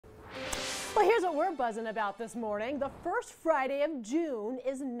Well, here's what we're buzzing about this morning. The first Friday of June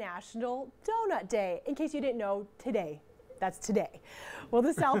is National Donut Day. In case you didn't know, today. That's today. Well,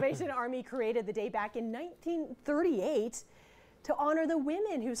 the Salvation Army created the day back in 1938 to honor the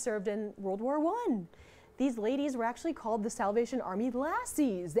women who served in World War I. These ladies were actually called the Salvation Army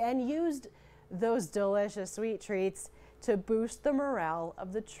Lassies and used those delicious sweet treats to boost the morale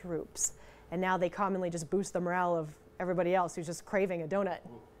of the troops. And now they commonly just boost the morale of everybody else who's just craving a donut.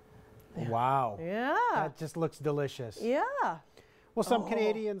 Wow. Yeah. That just looks delicious. Yeah. Well, some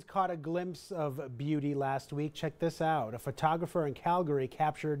Canadians caught a glimpse of beauty last week. Check this out. A photographer in Calgary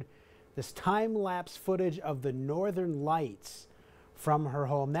captured this time-lapse footage of the Northern Lights from her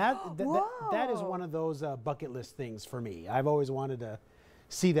home. That is one of those bucket list things for me. I've always wanted to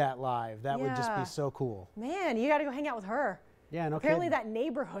see that live. That would just be so cool. Man, you got to go hang out with her. Yeah, no Apparently kidding. that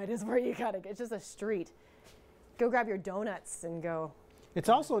neighborhood is where you got to get. It's just a street. Go grab your donuts and go. It's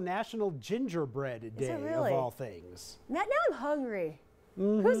also National Gingerbread Day, really? of all things. Now I'm hungry.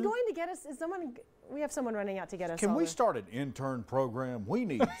 Who's going to get us? Is someone? We have someone running out to get us. Can we start an intern program? We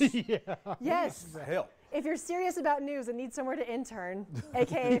need Yes. help. If you're serious about news and need somewhere to intern,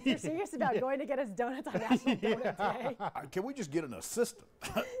 aka if you're serious about going to get us donuts on National Donut Day. Can we just get an assistant?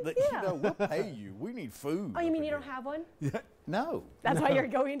 You know, we'll pay you. We need food. Oh, you mean you don't have one? No. That's why you're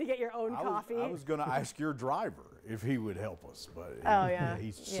going to get your own coffee? I was going to ask your driver if he would help us, but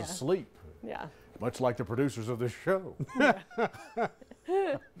he's asleep. Yeah. Much like the producers of this show.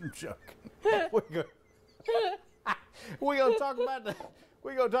 I'm joking. We're going to talk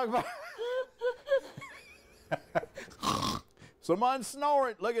about Someone's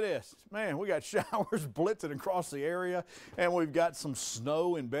snoring. Look at this. Man, we got showers blitzing across the area, and we've got some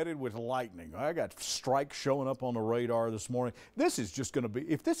snow embedded with lightning. I got strikes showing up on the radar this morning. This is just going to be,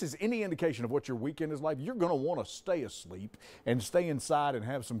 if this is any indication of what your weekend is like, you're going to want to stay asleep and stay inside and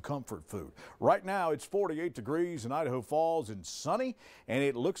have some comfort food. Right now, it's 48 degrees in Idaho Falls and sunny, and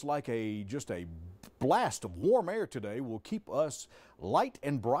it looks like just a blast of warm air today will keep us light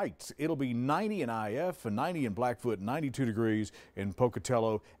and bright. It'll be 90 in IF and 90 in Blackfoot, 92 degrees in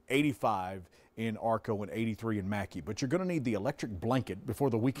Pocatello, 85 in Arco, and 83 in Mackay. But you're going to need the electric blanket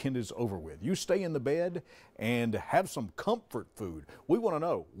before the weekend is over with. You stay in the bed and have some comfort food. We want to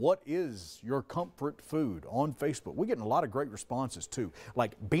know, what is your comfort food on Facebook? We're getting a lot of great responses too,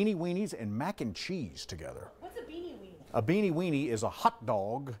 like beanie weenies and mac and cheese together. What's a beanie weenie? A beanie weenie is a hot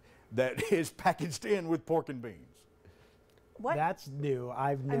dog that is packaged in with pork and beans. What? That's new.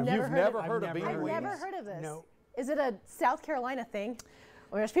 I've never never heard of beanie I've weenies? never heard of this. No. Is it a South Carolina thing?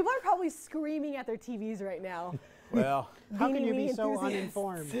 Oh my gosh, people are probably screaming at their TVs right now. Well, How can Beanie you be weenie so enthusiasts.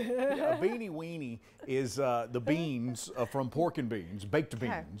 uninformed? a beanie weenie is the beans from pork and beans, baked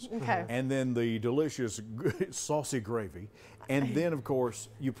beans, Okay. and then the delicious saucy gravy, and then of course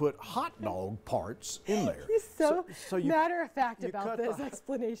you put hot dog parts in there. He's so, you- matter of fact you about cut this the-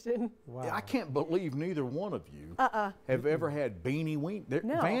 explanation. Wow. I can't believe neither one of you have ever had beanie weenies.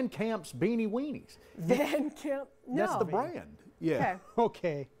 No. Van Camp's beanie weenies. Van Camp. No. That's the brand. Yeah.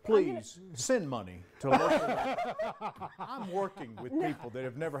 Okay. Okay. Please send money to local. I'm working with people that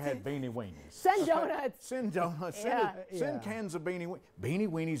have never had beanie weenies. Send donuts. Send donuts. Yeah. Send cans of beanie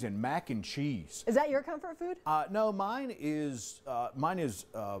weenies and mac and cheese. Is that your comfort food? No, mine is.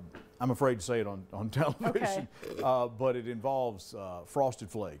 I'm afraid to say it on television, but it involves Frosted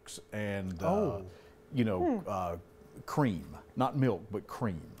Flakes and cream, not milk, but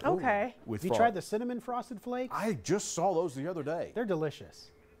cream. Okay. With Have you tried the cinnamon frosted flakes? I just saw those the other day. They're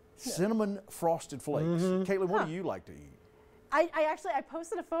delicious. Cinnamon Frosted Flakes. Caitlin, what do you like to eat? I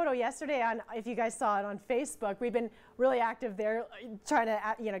posted a photo yesterday on, if you guys saw it on Facebook. We've been really active there trying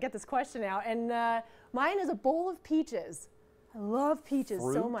to get this question out. And mine is a bowl of peaches. I love peaches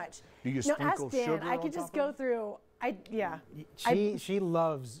so Fruit? much. Do you No, sprinkle ask Dan. sugar I on could just top of go through. She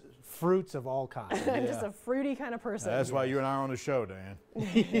loves fruits of all kinds. I'm just a fruity kind of person. That's why you and I are on the show, Dan.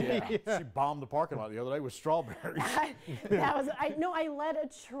 Yeah. She bombed the parking lot the other day with strawberries. I led a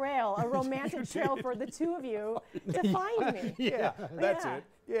trail, a romantic trail for the two of you to find me. Yeah, that's Yeah. it.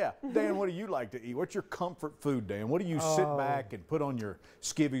 Yeah. Dan, what do you like to eat? What's your comfort food, Dan? What do you sit back and put on your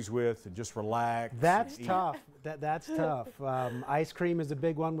skivvies with and just relax? That's and eat? tough. That's tough. Ice cream is a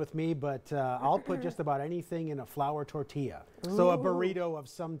big one with me, but I'll put just about anything in a flour tortilla. So a burrito of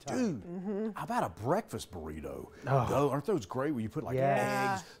some type. Dude, how about a breakfast burrito? Aren't those great where you put like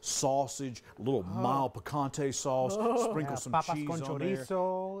Yes. eggs, sausage, a little mild picante sauce, sprinkle some Papas cheese con on there?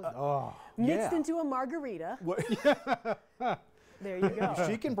 chorizo. Mixed Yeah. into a margarita. What- There you go.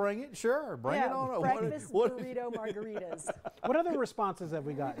 She can bring it, sure. Bring it on. Breakfast burrito margaritas. What other responses have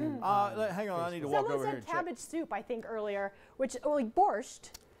we gotten? Hang on, I need to walk Someone over here said and check. cabbage soup, I think, earlier, which, like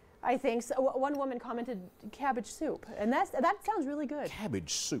borscht. I think so. One woman commented cabbage soup, and that sounds really good.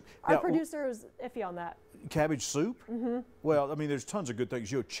 Cabbage soup. Our Now, producer is iffy on that. cabbage soup? Mm-hmm. Well, I mean, there's tons of good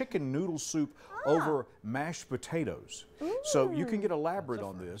things. Chicken noodle soup over mashed potatoes. So you can get elaborate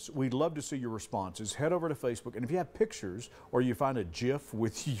on this. We'd love to see your responses. Head over to Facebook, and if you have pictures or you find a GIF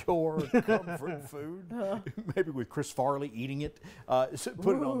with your comfort food, maybe with Chris Farley eating it,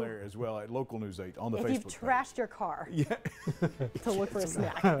 put it on there as well at Local News 8 on the Facebook If you've page. trashed your car to look for a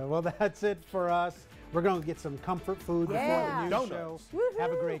snack. Well, that's it for us. We're going to get some comfort food before the news show. Donuts.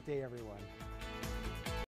 Have a great day, everyone.